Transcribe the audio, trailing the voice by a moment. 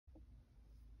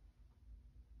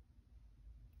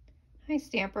Hi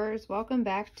Stampers, welcome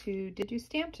back to Did You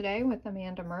Stamp Today with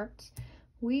Amanda Mertz.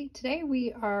 Today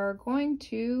we are going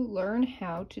to learn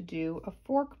how to do a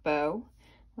fork bow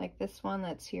like this one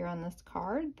that's here on this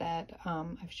card that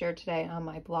I've shared today on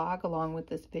my blog along with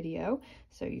this video,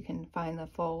 so you can find the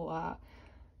full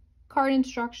card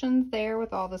instructions there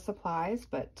with all the supplies.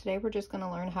 But today we're just going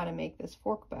to learn how to make this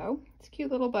fork bow. It's a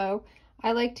cute little bow.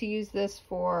 I like to use this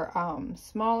for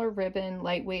smaller ribbon,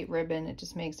 lightweight ribbon. It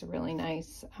just makes a really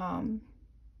nice,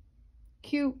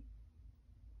 cute,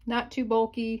 not too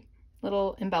bulky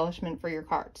little embellishment for your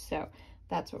cards. So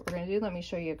that's what we're going to do. Let me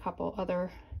show you a couple other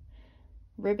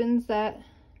ribbons that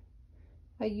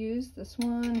I use. This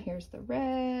one, here's the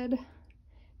red.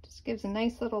 Just gives a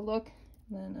nice little look.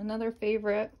 And then another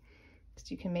favorite, because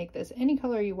you can make this any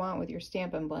color you want with your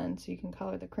Stampin' Blend. So you can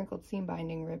color the crinkled seam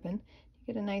binding ribbon.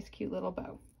 Get a nice cute little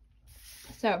bow.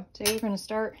 So today we're going to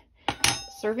start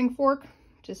serving fork,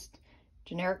 just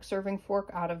generic serving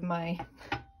fork out of my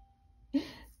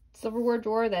silverware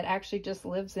drawer that actually just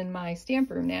lives in my stamp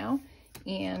room now.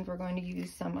 And we're going to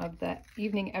use some of the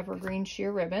Evening Evergreen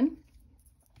sheer ribbon.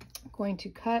 I'm going to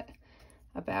cut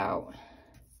about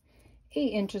 8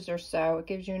 inches or so. It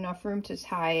gives you enough room to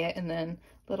tie it, and then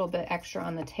a little bit extra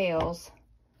on the tails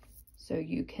so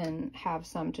you can have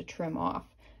some to trim off.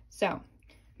 So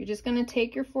you're just going to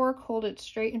take your fork, hold it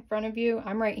straight in front of you.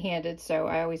 I'm right-handed, so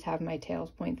I always have my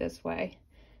tails point this way.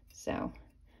 So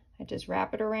I just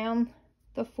wrap it around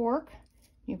the fork.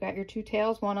 You've got your 2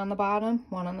 tails, one on the bottom,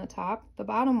 one on the top. The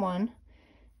bottom one,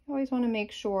 you always want to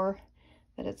make sure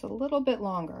that it's a little bit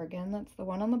longer. Again, that's the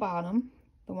one on the bottom.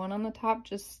 The one on the top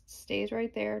just stays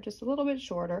right there, just a little bit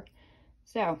shorter.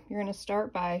 So you're going to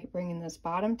start by bringing this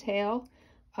bottom tail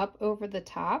up over the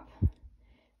top.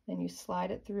 Then you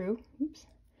slide it through,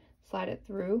 slide it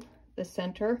through the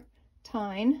center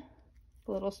tine,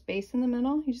 a little space in the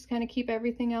middle. You just kind of keep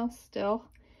everything else still.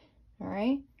 All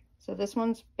right, so this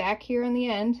one's back here in the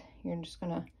end. You're just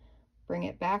gonna bring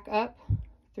it back up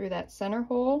through that center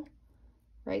hole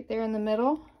right there in the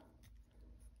middle.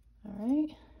 All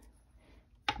right,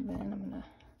 and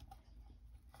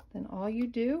then all you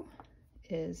do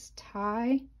is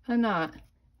tie a knot.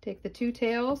 Take the 2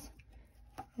 tails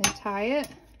and tie it.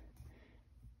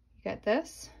 You got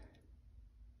this,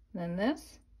 then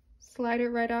this, slide it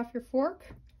right off your fork,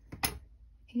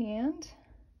 and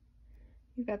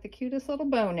you've got the cutest little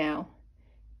bow now.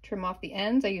 Trim off the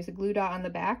ends. I use a glue dot on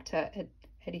the back to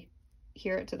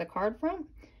adhere it to the card front.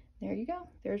 There you go.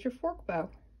 There's your fork bow.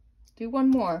 Let's do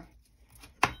one more.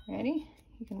 Ready?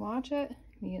 You can watch it.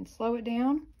 You can slow it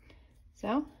down.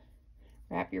 So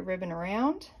wrap your ribbon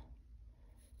around.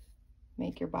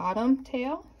 Make your bottom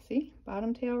tail. See,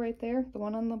 bottom tail right there, the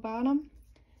one on the bottom.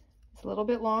 It's a little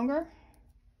bit longer.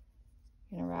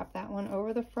 You're gonna wrap that one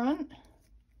over the front,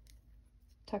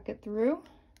 tuck it through,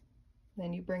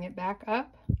 then you bring it back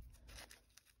up,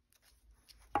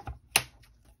 and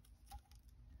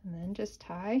then just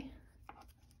tie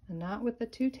a knot with the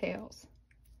 2 tails.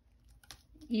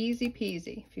 Easy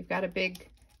peasy. If you've got a big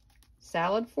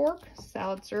salad fork,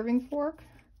 salad serving fork,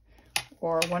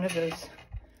 or one of those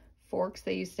forks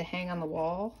they used to hang on the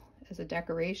wall as a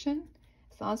decoration,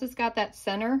 as long as it's got that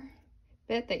center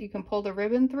bit that you can pull the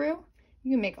ribbon through,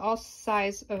 you can make all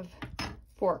size of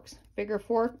forks. Bigger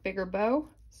fork, bigger bow,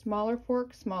 smaller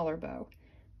fork, smaller bow.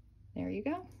 There you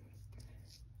go.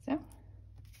 So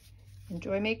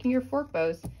enjoy making your fork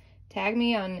bows. Tag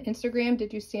me on Instagram,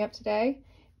 Did You Stamp Today,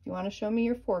 if you want to show me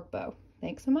your fork bow.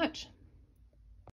 Thanks so much.